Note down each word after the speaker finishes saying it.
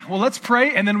Well, let's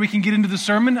pray, and then we can get into the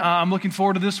sermon. I'm looking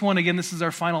forward to this one. Again, this is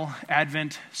our final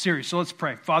Advent series, so let's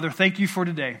pray. Father, thank you for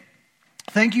today.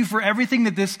 Thank you for everything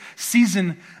that this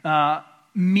season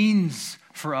means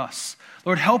for us.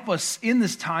 Lord, help us in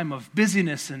this time of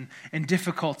busyness and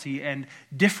difficulty and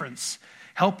difference.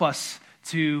 Help us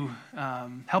to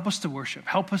worship.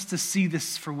 Help us to see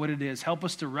this for what it is. Help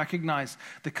us to recognize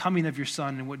the coming of your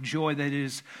Son and what joy that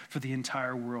is for the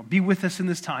entire world. Be with us in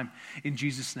this time. In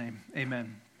Jesus' name,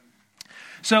 amen.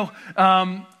 So,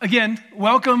 again,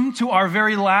 welcome to our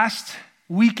very last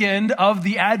weekend of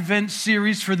the Advent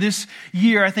series for this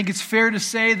year. I think it's fair to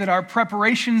say that our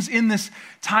preparations in this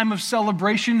time of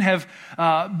celebration have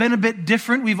been a bit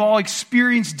different. We've all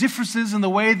experienced differences in the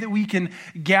way that we can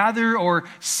gather or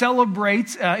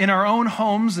celebrate in our own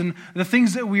homes and the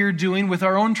things that we are doing with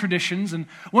our own traditions. And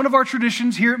one of our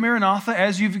traditions here at Maranatha,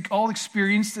 as you've all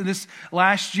experienced this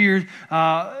last year,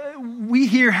 we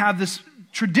here have this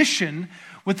tradition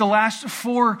with the last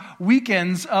 4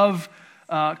 weekends of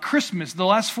Christmas, the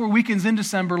last 4 weekends in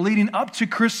December leading up to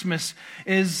Christmas,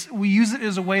 is we use it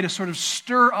as a way to sort of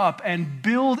stir up and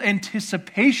build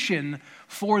anticipation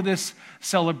for this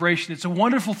celebration. It's a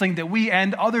wonderful thing that we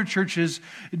and other churches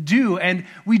do. And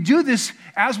we do this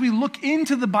as we look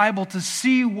into the Bible to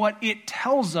see what it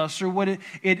tells us or what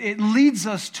it leads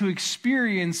us to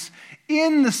experience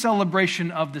in the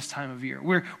celebration of this time of year,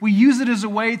 where we use it as a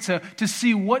way to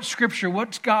see what Scripture,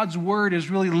 what God's Word is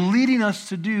really leading us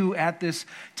to do at this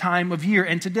time of year.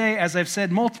 And today, as I've said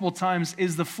multiple times,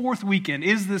 is the 4th weekend,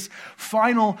 is this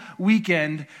final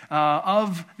weekend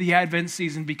of the Advent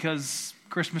season, because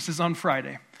Christmas is on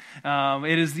Friday.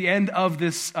 It is the end of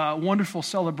this wonderful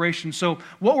celebration. So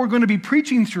what we're going to be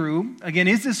preaching through, again,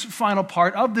 is this final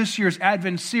part of this year's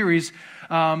Advent series.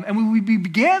 And we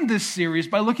began this series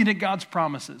by looking at God's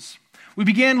promises. We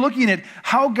began looking at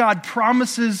how God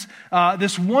promises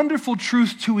this wonderful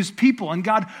truth to his people. And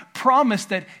God promised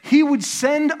that he would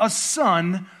send a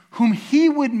son whom he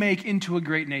would make into a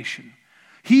great nation.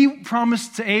 He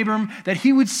promised to Abram that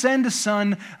he would send a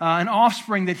son, an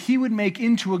offspring that he would make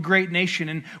into a great nation.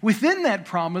 And within that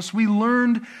promise, we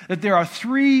learned that there are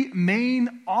 3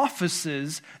 main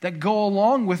offices that go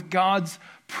along with God's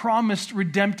promised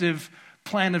redemptive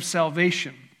plan of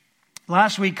salvation.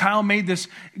 Last week, Kyle made this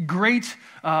great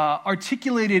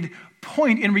articulated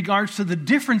point in regards to the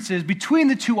differences between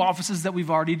the 2 offices that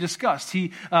we've already discussed,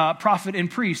 prophet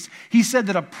and priest. He said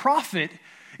that a prophet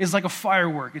is like a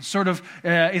firework. It sort of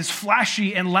is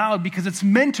flashy and loud because it's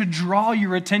meant to draw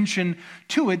your attention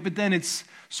to it, but then it's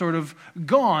sort of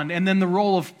gone. And then the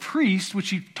role of priest, which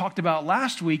he talked about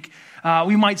last week,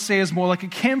 we might say is more like a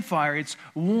campfire. It's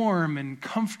warm and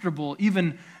comfortable,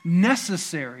 even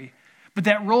necessary. But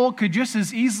that role could just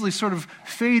as easily sort of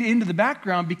fade into the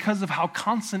background because of how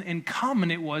constant and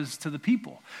common it was to the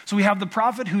people. So we have the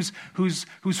prophet who's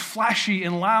flashy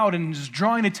and loud and is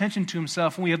drawing attention to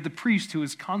himself, and we have the priest who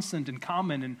is constant and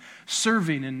common and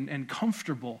serving and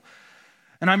comfortable.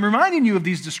 And I'm reminding you of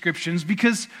these descriptions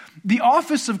because the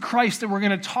office of Christ that we're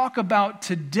going to talk about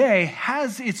today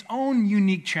has its own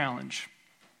unique challenge.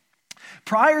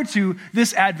 Prior to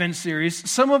this Advent series,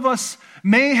 some of us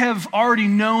may have already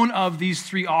known of these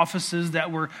 3 offices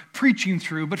that we're preaching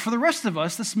through, but for the rest of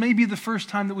us, this may be the first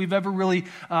time that we've ever really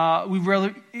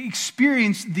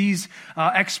experienced these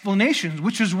explanations,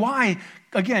 which is why,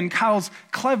 again, Kyle's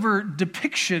clever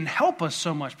depiction help us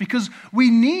so much, because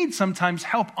we need sometimes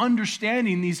help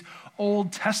understanding these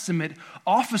Old Testament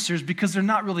officers because they're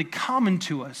not really common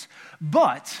to us.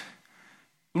 But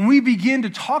when we begin to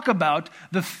talk about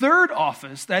the 3rd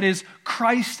office, that is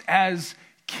Christ as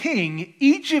King,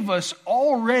 each of us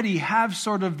already have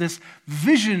sort of this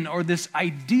vision or this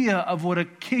idea of what a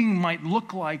king might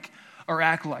look like or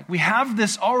act like. We have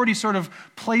this already sort of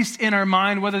placed in our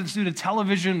mind, whether it's due to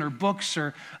television or books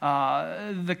or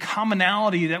the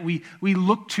commonality that we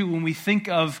look to when we think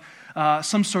of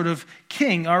some sort of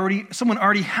king. Someone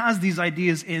already has these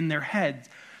ideas in their head.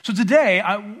 So today,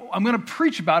 I'm going to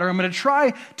preach about, or I'm going to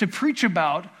try to preach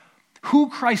about who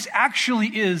Christ actually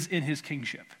is in his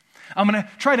kingship. I'm going to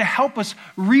try to help us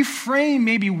reframe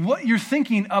maybe what you're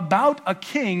thinking about a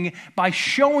king by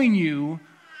showing you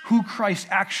who Christ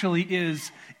actually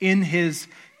is in his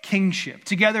kingship.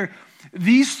 Together,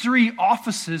 these 3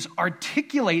 offices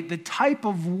articulate the type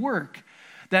of work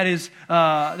that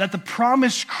the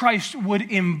promised Christ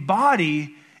would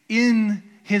embody in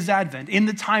his advent, in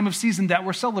the time of season that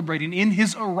we're celebrating, in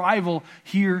his arrival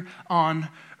here on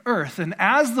earth. And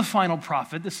as the final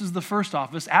prophet, this is the first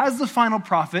office, as the final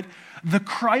prophet, the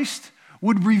Christ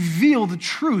would reveal the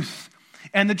truth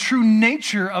and the true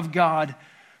nature of God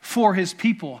for his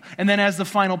people. And then as the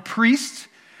final priest,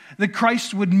 that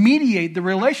Christ would mediate the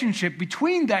relationship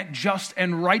between that just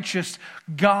and righteous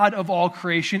God of all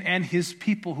creation and his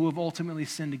people who have ultimately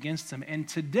sinned against him. And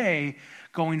today,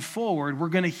 going forward, we're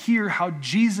going to hear how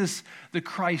Jesus the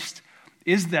Christ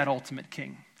is that ultimate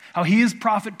king. How he is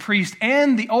prophet, priest,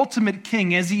 and the ultimate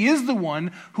king, as he is the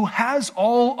one who has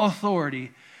all authority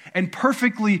and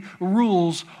perfectly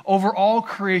rules over all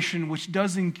creation, which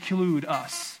does include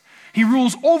us. He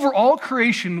rules over all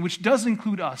creation, which does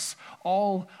include us,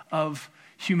 all of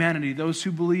humanity, those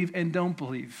who believe and don't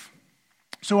believe.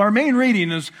 So our main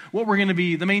reading is what we're going to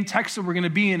be, the main text that we're going to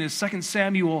be in is 2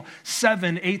 Samuel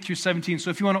 7, 8 through 17.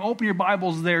 So if you want to open your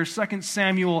Bibles there, 2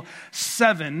 Samuel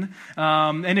 7,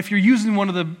 and if you're using one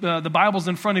of the Bibles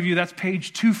in front of you, that's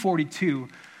page 242.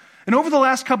 And over the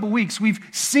last couple weeks, we've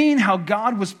seen how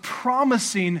God was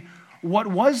promising what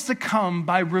was to come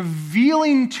by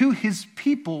revealing to his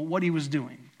people what he was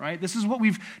doing, right? This is what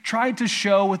we've tried to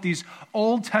show with these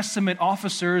Old Testament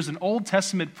officers and Old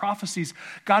Testament prophecies.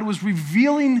 God was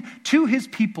revealing to his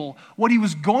people what he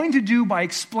was going to do by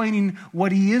explaining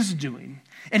what he is doing.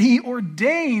 And he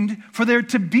ordained for there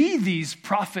to be these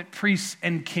prophet, priests,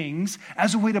 and kings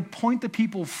as a way to point the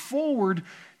people forward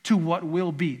to what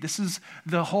will be. This is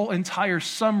the whole entire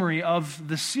summary of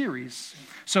the series.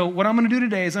 So what I'm going to do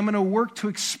today is I'm going to work to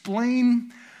explain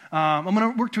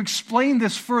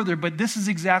this further, but this is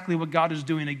exactly what God is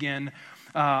doing again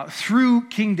through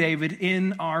King David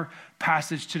in our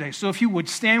passage today. So if you would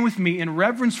stand with me in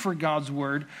reverence for God's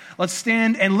word, let's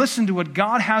stand and listen to what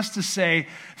God has to say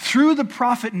through the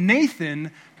prophet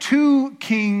Nathan to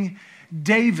King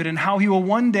David and how he will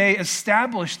one day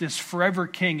establish this forever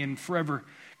king and forever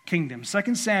kingdom.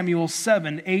 2 Samuel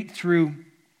 7, 8 through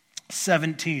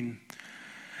 17.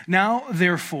 Now,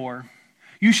 therefore,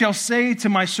 you shall say to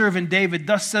my servant David,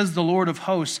 thus says the Lord of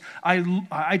hosts,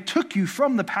 I took you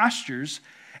from the pastures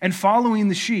and following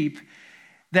the sheep,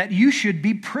 that you should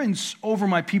be prince over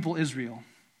my people Israel.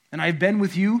 And I have been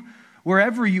with you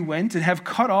wherever you went and have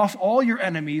cut off all your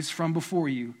enemies from before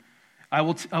you. I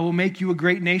will make you a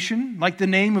great nation, like the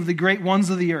name of the great ones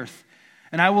of the earth.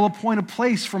 And I will appoint a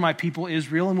place for my people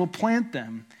Israel and will plant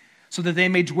them, so that they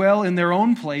may dwell in their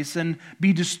own place and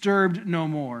be disturbed no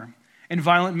more. And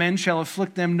violent men shall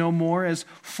afflict them no more, as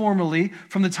formerly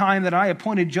from the time that I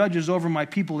appointed judges over my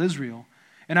people Israel.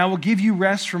 And I will give you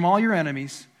rest from all your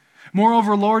enemies.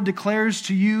 Moreover, Lord declares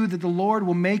to you that the Lord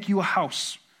will make you a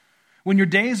house. When your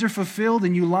days are fulfilled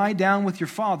and you lie down with your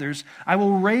fathers, I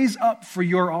will raise up for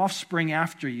your offspring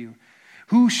after you,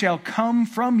 who shall come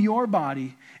from your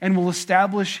body and will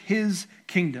establish his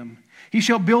kingdom. He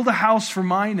shall build a house for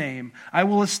my name. I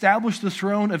will establish the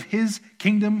throne of his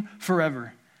kingdom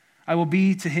forever. I will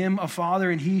be to him a father,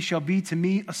 and he shall be to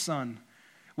me a son.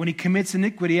 When he commits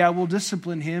iniquity, I will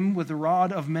discipline him with the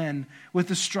rod of men, with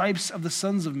the stripes of the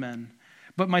sons of men.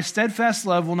 But my steadfast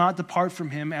love will not depart from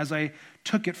him, as I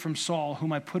took it from Saul,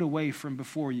 whom I put away from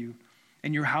before you.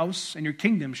 And your house and your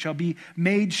kingdom shall be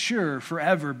made sure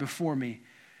forever before me.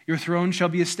 Your throne shall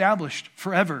be established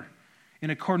forever. In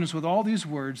accordance with all these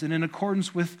words and in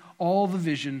accordance with all the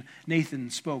vision Nathan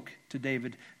spoke to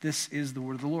David. This is the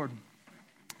word of the Lord.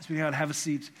 So we gotta have a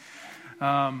seat.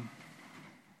 Now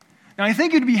I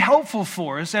think it'd be helpful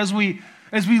for us as we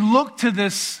look to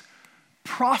this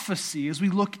prophecy, as we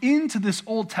look into this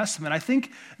Old Testament, I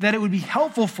think that it would be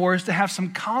helpful for us to have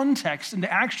some context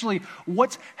into actually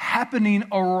what's happening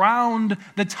around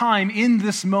the time in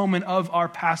this moment of our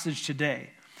passage today.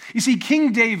 You see,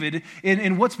 King David,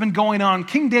 in what's been going on,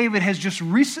 King David has just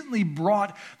recently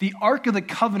brought the Ark of the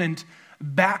Covenant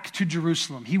back to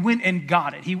Jerusalem. He went and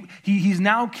got it. He's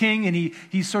now king, and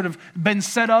he's sort of been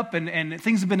set up, and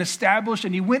things have been established,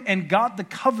 and he went and got the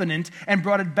covenant and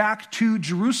brought it back to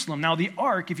Jerusalem. Now, the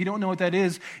Ark, if you don't know what that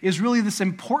is really this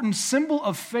important symbol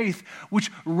of faith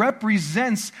which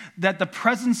represents that the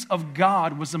presence of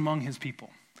God was among his people.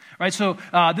 Right, so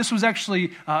this was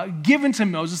actually given to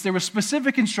Moses. There were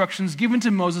specific instructions given to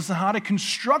Moses on how to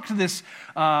construct this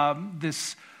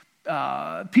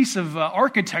piece of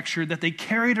architecture that they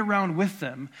carried around with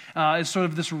them as sort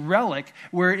of this relic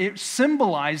where it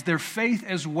symbolized their faith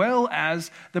as well as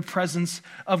the presence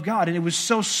of God. And it was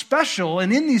so special,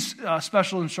 and in these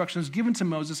special instructions given to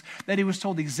Moses, that he was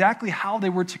told exactly how they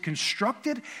were to construct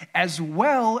it as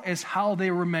well as how they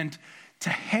were meant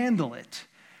to handle it.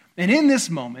 And in this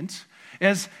moment,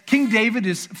 as King David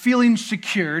is feeling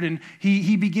secured and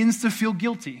he begins to feel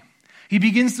guilty. He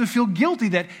begins to feel guilty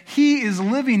that he is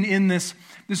living in this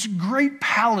great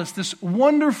palace, this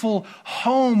wonderful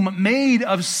home made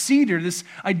of cedar. This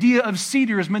idea of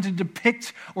cedar is meant to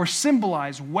depict or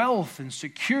symbolize wealth and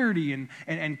security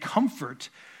and comfort.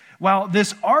 While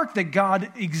this ark that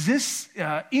God exists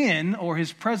in, or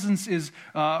his presence is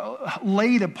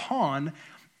laid upon,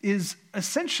 is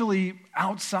essentially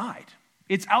outside.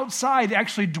 It's outside,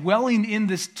 actually dwelling in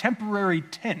this temporary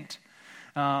tent.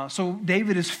 So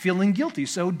David is feeling guilty.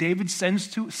 So David says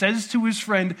to his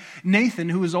friend Nathan,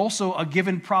 who is also a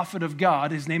given prophet of God,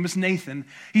 his name is Nathan,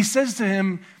 he says to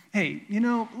him, hey,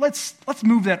 let's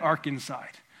move that ark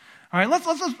inside. All right,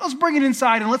 let's bring it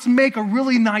inside and let's make a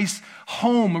really nice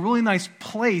home, a really nice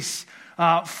place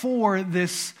for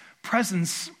this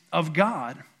presence of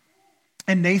God.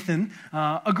 And Nathan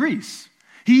agrees.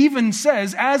 He even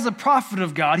says, as a prophet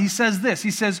of God, he says this.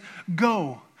 He says,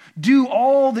 go, do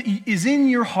all that is in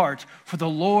your heart, for the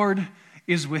Lord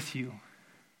is with you.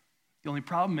 The only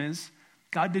problem is,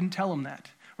 God didn't tell him that,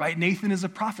 right? Nathan is a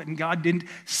prophet, and God didn't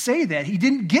say that. He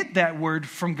didn't get that word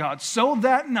from God. So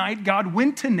that night, God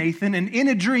went to Nathan, and in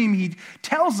a dream, he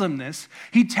tells him this.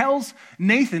 He tells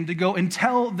Nathan to go and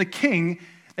tell the king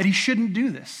that he shouldn't do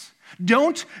this.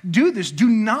 Don't do this. Do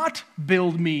not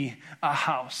build me a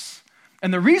house.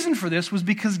 And the reason for this was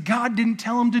because God didn't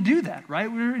tell him to do that,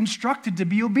 right? We were instructed to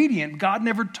be obedient. God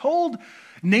never told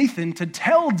Nathan to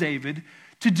tell David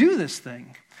to do this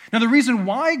thing. Now, the reason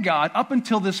why God, up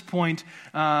until this point,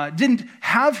 didn't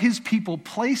have his people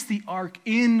place the ark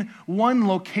in one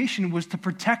location was to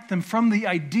protect them from the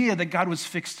idea that God was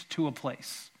fixed to a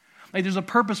place. Like, there's a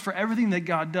purpose for everything that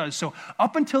God does. So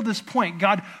up until this point,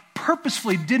 God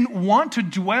purposefully didn't want to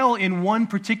dwell in one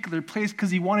particular place because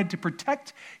he wanted to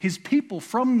protect his people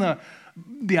from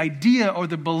the idea or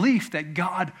the belief that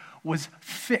God was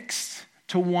fixed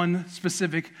to one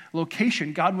specific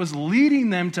location. God was leading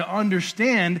them to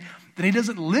understand that he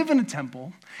doesn't live in a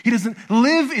temple. He doesn't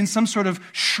live in some sort of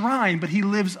shrine, but he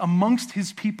lives amongst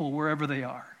his people wherever they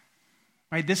are.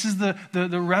 Right? This is the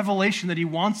revelation that he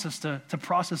wants us to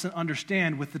process and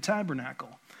understand with the tabernacle.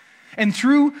 And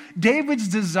through David's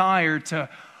desire to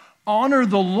honor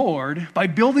the Lord by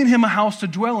building him a house to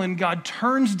dwell in, God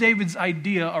turns David's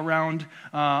idea around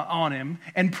on him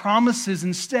and promises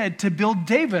instead to build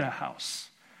David a house.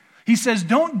 He says,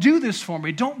 don't do this for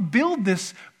me. Don't build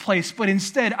this place, but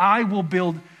instead I will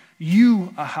build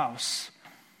you a house.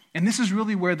 And this is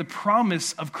really where the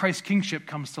promise of Christ's kingship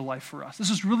comes to life for us. This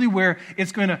is really where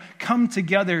it's going to come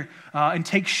together and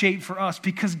take shape for us,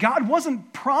 because God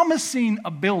wasn't promising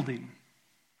a building.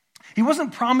 He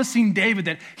wasn't promising David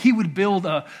that he would build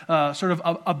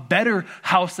a better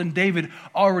house than David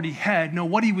already had. No,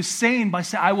 what he was saying by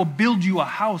saying, I will build you a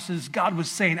house, is God was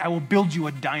saying, I will build you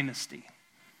a dynasty.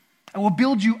 I will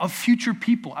build you a future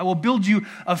people. I will build you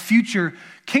a future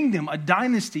kingdom, a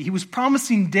dynasty. He was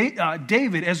promising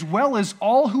David, as well as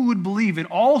all who would believe and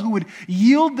all who would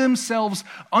yield themselves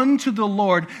unto the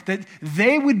Lord, that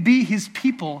they would be his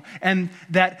people and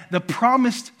that the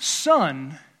promised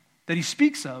son that he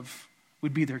speaks of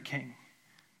would be their king.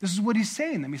 This is what he's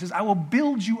saying to them. He says, I will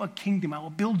build you a kingdom. I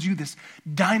will build you this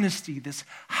dynasty, this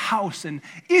house. And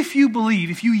if you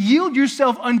believe, if you yield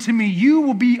yourself unto me, you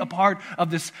will be a part of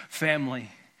this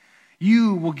family.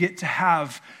 You will get to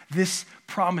have this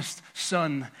promised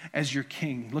son as your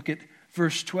king. Look at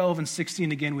verse 12 and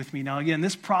 16 again with me. Now, again,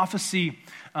 this prophecy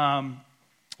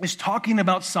is talking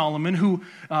about Solomon, who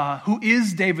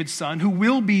is David's son, who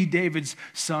will be David's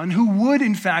son, who would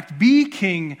in fact be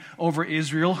king over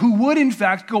Israel, who would in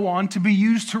fact go on to be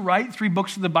used to write 3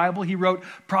 books of the Bible. He wrote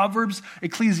Proverbs,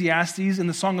 Ecclesiastes, and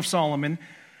the Song of Solomon.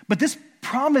 But this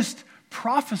promised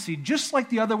prophecy, just like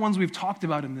the other ones we've talked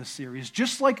about in this series,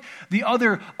 just like the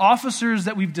other officers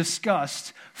that we've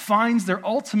discussed, finds their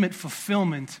ultimate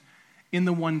fulfillment in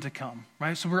the one to come,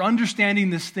 right? So we're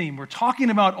understanding this theme. We're talking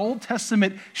about Old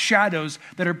Testament shadows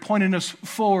that are pointing us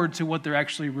forward to what they're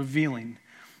actually revealing.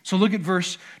 So look at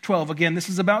verse 12. Again, this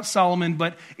is about Solomon,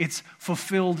 but it's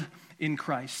fulfilled in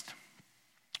Christ.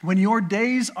 When your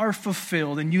days are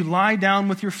fulfilled and you lie down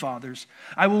with your fathers,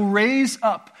 I will raise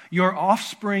up your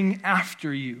offspring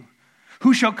after you,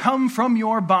 who shall come from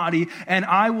your body, and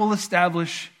I will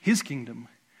establish his kingdom.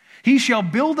 He shall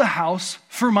build a house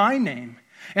for my name,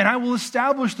 and I will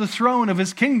establish the throne of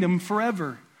his kingdom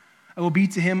forever. I will be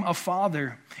to him a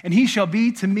father, and he shall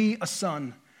be to me a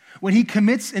son. When he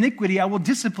commits iniquity, I will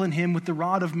discipline him with the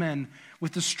rod of men,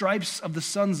 with the stripes of the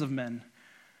sons of men.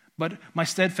 But my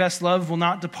steadfast love will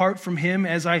not depart from him,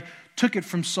 as I took it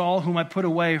from Saul, whom I put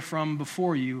away from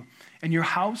before you. And your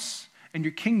house and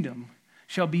your kingdom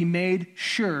shall be made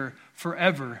sure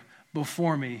forever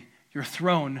before me. Your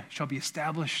throne shall be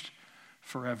established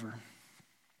forever.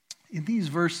 In these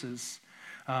verses,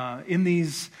 5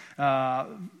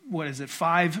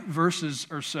 verses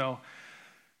or so,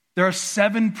 There are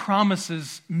 7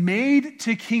 promises made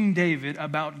to King David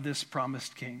about this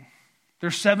promised king. There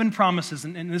are 7 promises,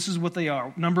 and this is what they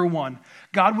are. Number 1,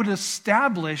 God would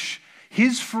establish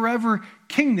his forever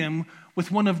kingdom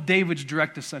with one of David's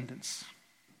direct descendants.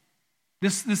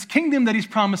 This kingdom that he's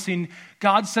promising,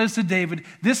 God says to David,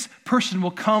 this person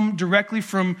will come directly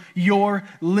from your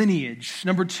lineage.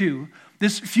 Number 2,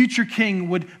 this future king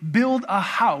would build a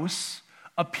house,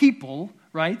 a people,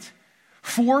 right,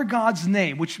 for God's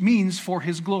name, which means for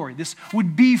his glory. This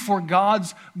would be for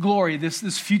God's glory,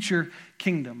 this future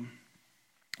kingdom.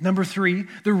 Number 3,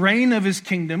 the reign of his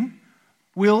kingdom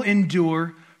will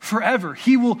endure forever.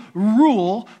 He will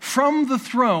rule from the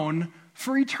throne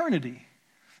for eternity.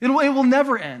 It will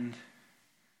never end.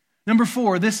 Number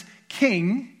 4, this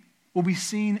king will be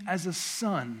seen as a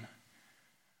son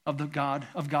of God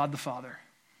the Father.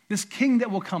 This king that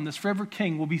will come, this forever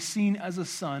king, will be seen as a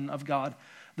son of God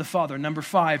the Father. Number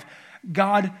 5,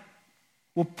 God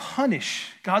will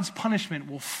punish, God's punishment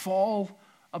will fall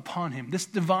upon him. This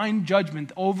divine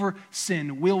judgment over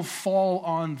sin will fall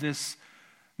on this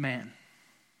man.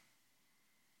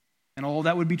 And all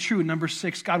that would be true. Number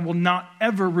 6, God will not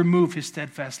ever remove his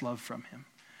steadfast love from him.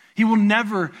 He will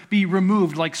never be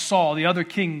removed like Saul, the other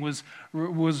king, was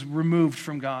removed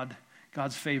from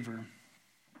God's favor.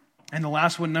 And the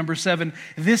last one, number 7,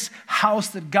 this house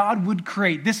that God would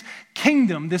create, this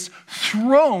kingdom, this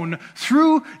throne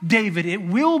through David, it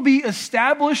will be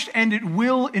established and it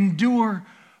will endure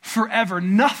forever.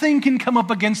 Nothing can come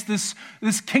up against this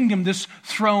kingdom, this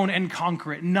throne, and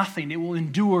conquer it. Nothing. It will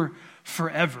endure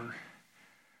forever.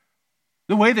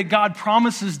 The way that God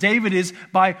promises David is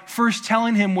by first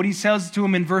telling him what he says to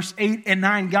him in verse 8 and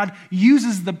 9. God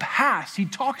uses the past. He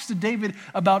talks to David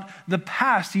about the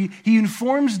past. He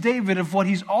informs David of what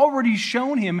he's already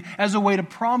shown him as a way to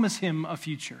promise him a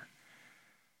future.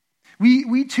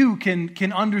 We too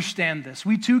can understand this.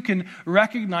 We too can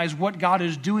recognize what God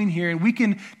is doing here, and we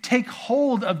can take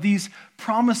hold of these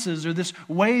promises or this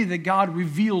way that God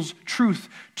reveals truth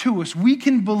to us. We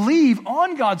can believe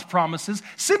on God's promises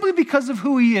simply because of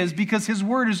who he is, because his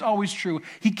word is always true.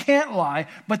 He can't lie,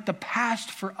 but the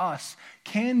past for us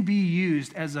can be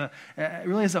used as a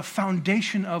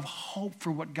foundation of hope for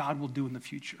what God will do in the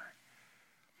future.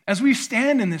 As we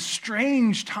stand in this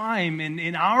strange time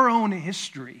in our own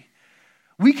history,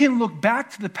 we can look back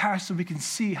to the past and we can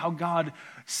see how God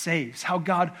saves, how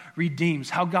God redeems,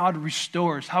 how God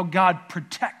restores, how God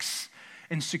protects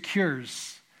and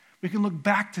secures. We can look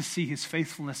back to see his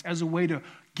faithfulness as a way to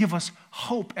give us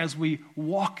hope as we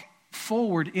walk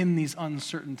forward in these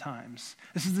uncertain times.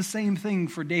 This is the same thing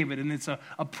for David, and it's a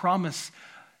promise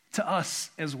to us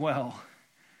as well.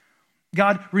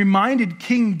 God reminded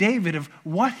King David of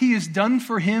what he has done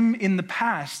for him in the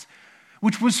past,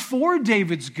 which was for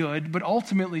David's good, but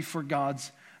ultimately for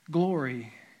God's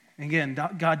glory. And again,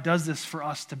 God does this for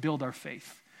us to build our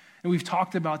faith. And we've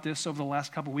talked about this over the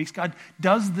last couple of weeks. God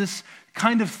does this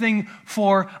kind of thing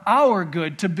for our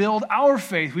good, to build our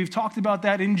faith. We've talked about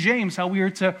that in James, how we are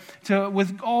to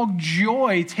with all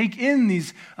joy, take in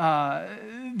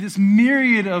this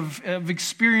myriad of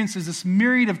experiences, this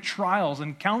myriad of trials,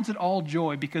 and count it all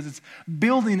joy because it's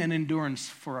building an endurance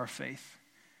for our faith.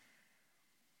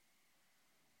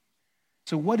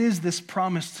 So what is this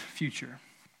promised future?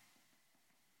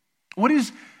 What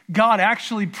is God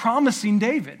actually promising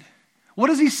David? What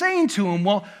is he saying to him?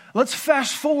 Well, let's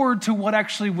fast forward to what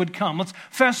actually would come. Let's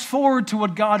fast forward to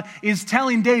what God is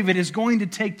telling David is going to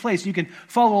take place. You can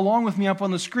follow along with me up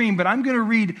on the screen, but I'm going to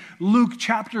read Luke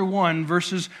chapter 1,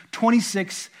 verses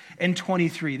 26 and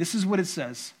 23. This is what it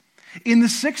says. In the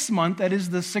 6th month, that is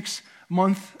the 6th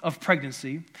month of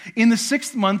pregnancy, in the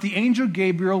 6th month, the angel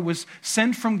Gabriel was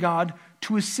sent from God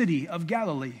to a city of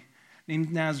Galilee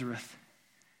named Nazareth,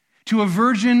 to a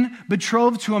virgin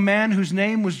betrothed to a man whose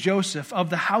name was Joseph,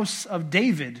 of the house of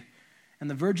David,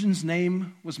 and the virgin's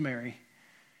name was Mary.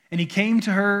 And he came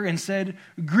to her and said,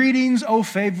 "Greetings, O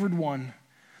favored one,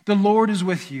 the Lord is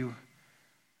with you."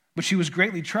 But she was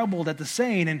greatly troubled at the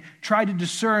saying and tried to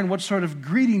discern what sort of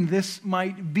greeting this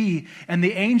might be. And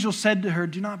the angel said to her,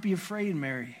 "Do not be afraid,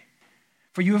 Mary,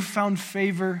 for you have found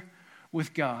favor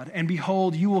with God. And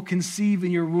behold, you will conceive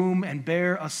in your womb and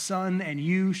bear a son, and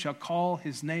you shall call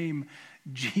his name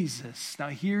Jesus." Now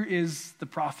here is the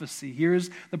prophecy. Here is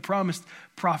the promised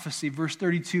prophecy. Verse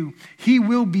 32, "He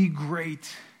will be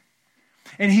great,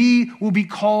 and he will be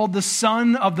called the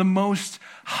Son of the Most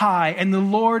High. And the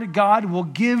Lord God will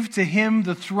give to him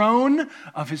the throne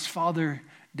of his father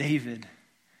David.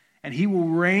 And he will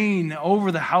reign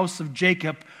over the house of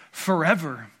Jacob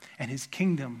forever, and his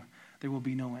kingdom there will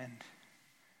be no end."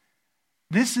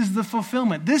 This is the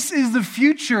fulfillment. This is the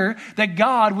future that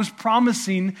God was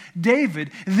promising David.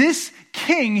 This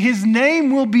king, his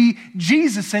name will be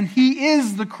Jesus, and he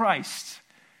is the Christ.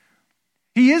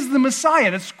 He is the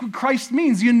Messiah. That's what Christ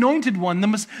means, the anointed one,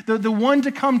 the one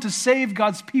to come to save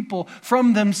God's people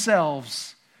from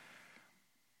themselves.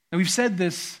 And we've said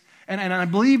this, and I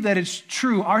believe that it's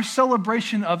true. Our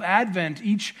celebration of Advent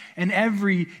each and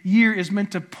every year is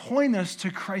meant to point us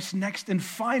to Christ's next and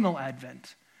final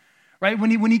advent, right?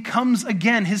 When he comes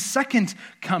again, his second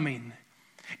coming.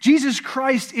 Jesus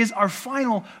Christ is our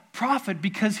final prophet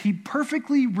because he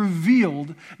perfectly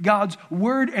revealed God's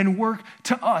word and work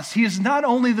to us. He is not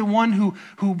only the one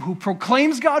who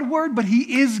proclaims God's word, but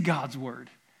he is God's word.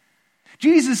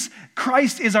 Jesus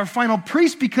Christ is our final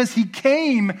priest because he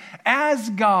came as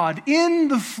God in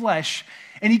the flesh,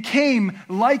 and he came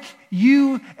like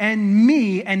you and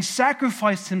me and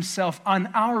sacrificed himself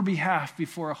on our behalf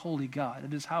before a holy God.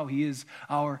 It is how he is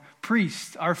our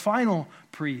priest, our final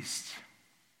priest.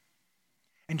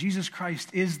 And Jesus Christ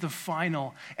is the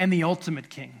final and the ultimate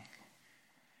king.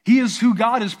 He is who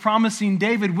God is promising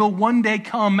David will one day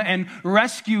come and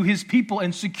rescue his people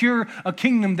and secure a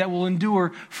kingdom that will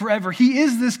endure forever. He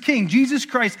is this king. Jesus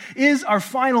Christ is our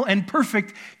final and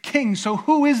perfect king. So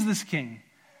who is this king?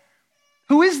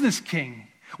 Who is this king?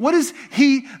 What is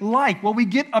he like? Well, we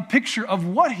get a picture of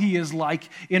what he is like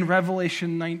in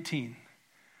Revelation 19.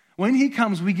 When he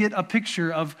comes, we get a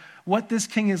picture of what this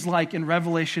king is like in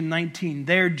Revelation 19.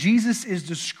 There, Jesus is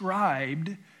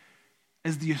described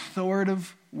as the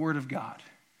authoritative word of God.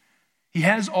 He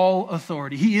has all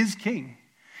authority. He is king.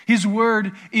 His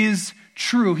word is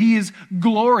true. He is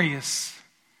glorious.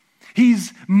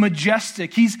 He's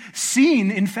majestic. He's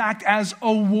seen, in fact, as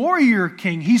a warrior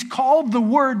king. He's called the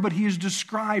word, but he is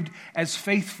described as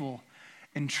faithful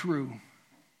and true.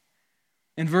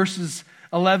 In verses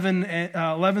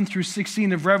 11 through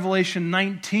 16 of Revelation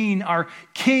 19, our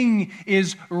king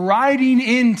is riding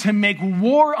in to make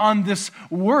war on this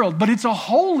world, but it's a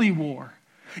holy war.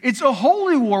 It's a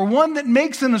holy war, one that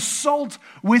makes an assault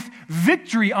with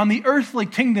victory on the earthly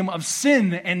kingdom of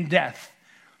sin and death.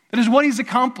 That is what he's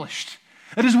accomplished.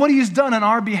 That is what he has done on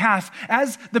our behalf.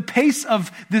 As the pace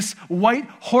of this white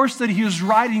horse that he is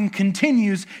riding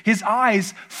continues, his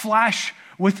eyes flash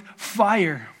with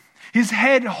fire. His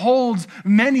head holds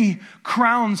many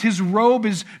crowns. His robe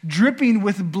is dripping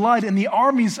with blood, and the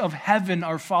armies of heaven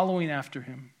are following after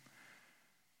him.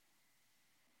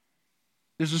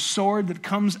 There's a sword that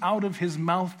comes out of his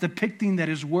mouth, depicting that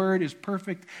his word is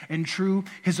perfect and true.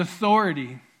 His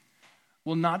authority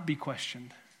will not be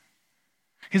questioned.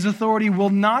 His authority will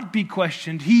not be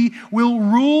questioned. He will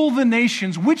rule the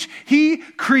nations, which he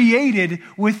created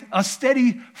with a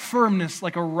steady firmness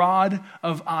like a rod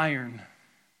of iron.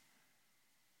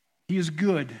 He is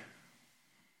good.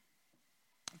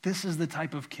 This is the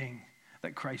type of king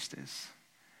that Christ is.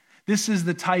 This is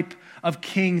the type of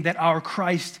king that our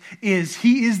Christ is.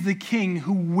 He is the king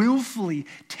who willfully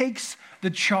takes the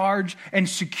charge and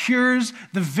secures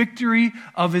the victory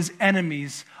of his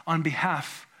enemies on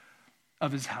behalf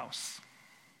of his house.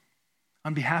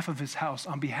 On behalf of his house,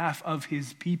 on behalf of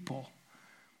his people.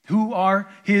 Who are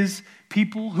his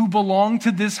people who belong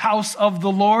to this house of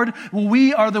the Lord? Well,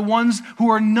 we are the ones who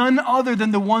are none other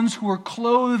than the ones who are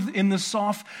clothed in the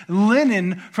soft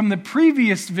linen from the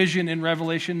previous vision in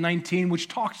Revelation 19, which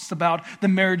talks about the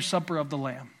marriage supper of the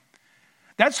Lamb.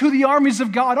 That's who the armies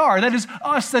of God are. That is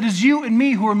us, that is you and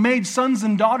me, who are made sons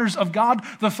and daughters of God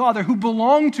the Father, who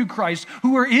belong to Christ,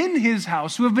 who are in his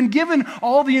house, who have been given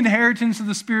all the inheritance of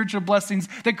the spiritual blessings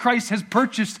that Christ has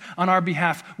purchased on our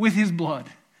behalf with his blood.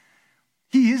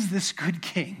 He is this good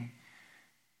king.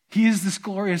 He is this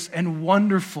glorious and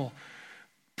wonderful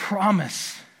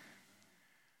promise.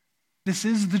 This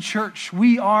is the church.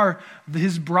 We are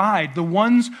his bride, the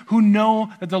ones who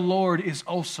know that the Lord is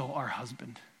also our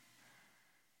husband,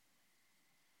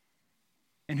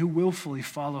 and who willfully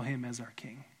follow him as our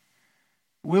king.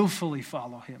 Willfully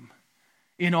follow him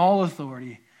in all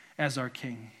authority as our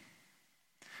king.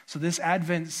 So this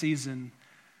Advent season,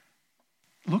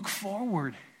 look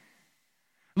forward.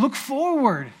 Look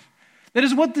forward. That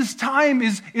is what this time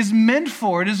is meant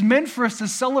for. It is meant for us to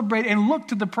celebrate and look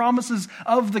to the promises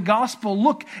of the gospel.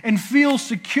 Look and feel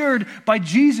secured by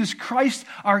Jesus Christ,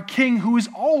 our King, who has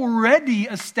already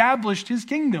established his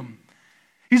kingdom.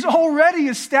 He's already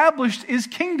established his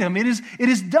kingdom. It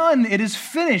is done. It is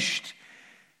finished.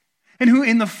 And who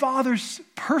in the Father's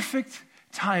perfect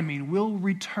timing will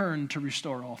return to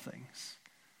restore all things.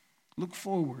 Look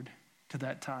forward to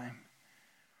that time.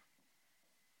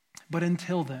 But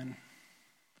until then,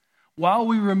 while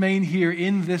we remain here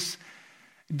in this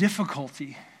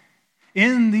difficulty,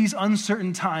 in these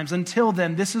uncertain times. Until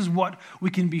then, this is what we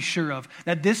can be sure of,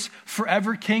 that this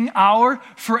forever King, our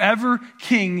forever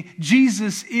King,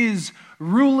 Jesus, is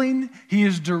ruling, he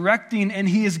is directing, and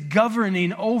he is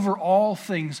governing over all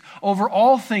things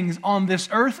on this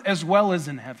earth as well as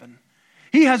in heaven.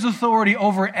 He has authority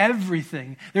over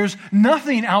everything. There's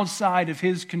nothing outside of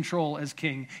his control as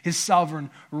king, his sovereign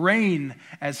reign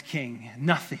as king.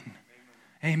 Nothing.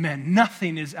 Amen.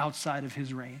 Nothing is outside of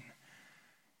his reign.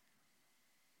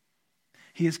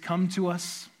 He has come to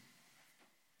us.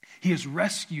 He has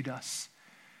rescued us.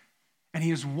 And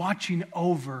he is watching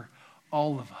over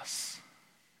all of us.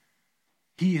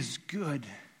 He is good.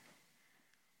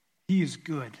 He is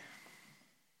good.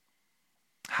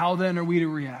 How then are we to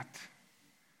react?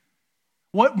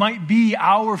 What might be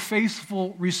our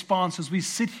faithful response as we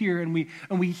sit here and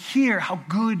we hear how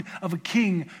good of a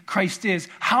king Christ is?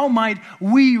 How might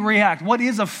we react? What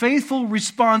is a faithful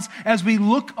response as we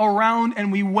look around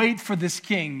and we wait for this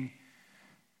king?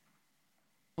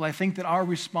 Well, I think that our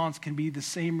response can be the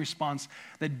same response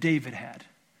that David had.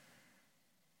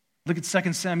 Look at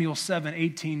 2 Samuel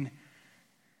 7:18.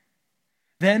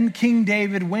 Then King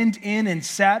David went in and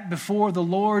sat before the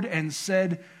Lord and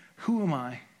said, "Who am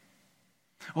I?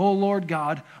 O Lord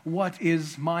God, what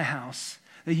is my house,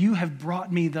 that you have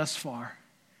brought me thus far?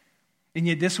 And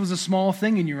yet this was a small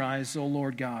thing in your eyes, O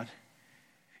Lord God.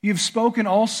 You have spoken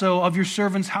also of your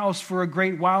servant's house for a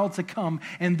great while to come,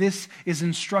 and this is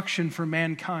instruction for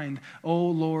mankind, O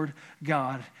Lord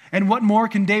God. And what more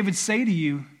can David say to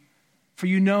you? For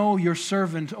you know your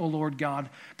servant, O Lord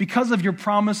God. Because of your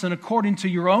promise and according to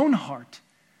your own heart,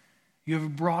 you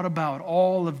have brought about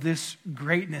all of this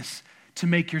greatness to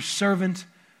make your servant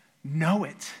know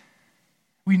it."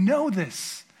 We know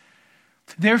this.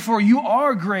 "Therefore you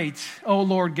are great, O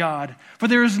Lord God, for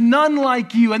there is none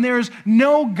like you, and there is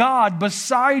no God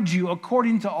beside you,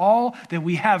 according to all that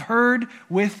we have heard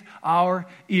with our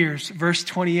ears." Verse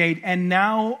 28, "And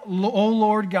now, O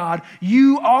Lord God,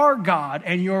 you are God,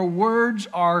 and your words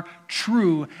are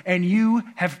true, and you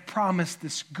have promised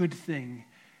this good thing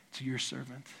to your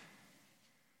servant."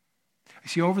 You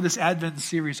see, over this Advent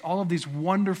series, all of these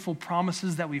wonderful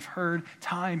promises that we've heard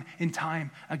time and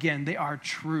time again, they are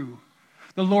true.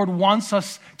 The Lord wants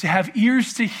us to have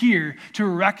ears to hear, to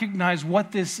recognize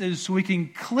what this is so we can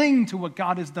cling to what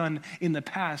God has done in the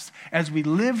past as we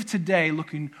live today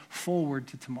looking forward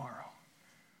to tomorrow.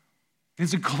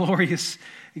 It's a glorious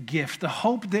gift. The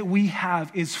hope that we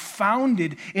have is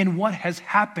founded in what has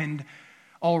happened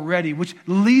already, which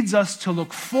leads us to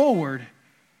look forward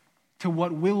to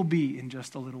what will be in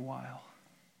just a little while.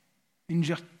 In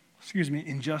just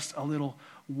a little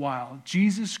while.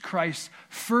 Jesus Christ's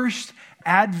first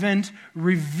advent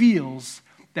reveals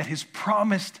that his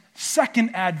promised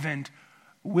second advent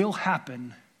will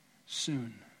happen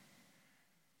soon.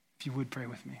 If you would pray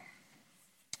with me.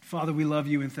 Father, we love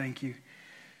you and thank you.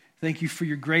 Thank you for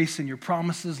your grace and your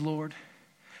promises, Lord.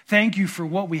 Thank you for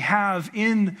what we have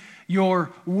in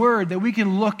your word, that we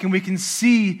can look and we can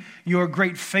see your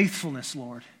great faithfulness,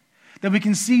 Lord. That we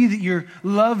can see that your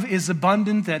love is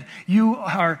abundant, that you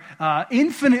are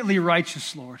infinitely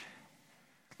righteous, Lord.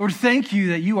 Lord, thank you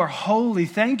that you are holy.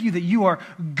 Thank you that you are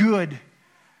good.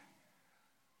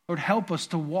 Lord, help us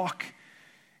to walk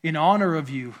in honor of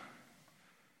you,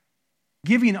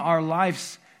 giving our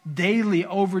lives daily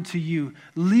over to you,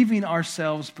 leaving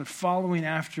ourselves but following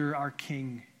after our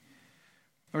King.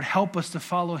 Lord, help us to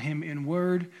follow him in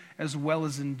word as well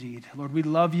as in deed. Lord, we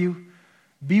love you.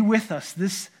 Be with us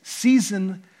this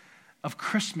season of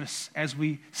Christmas as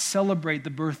we celebrate the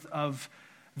birth of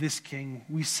this King.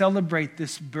 We celebrate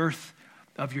this birth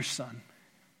of your Son.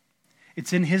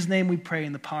 It's in his name we pray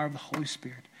in the power of the Holy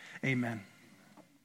Spirit. Amen.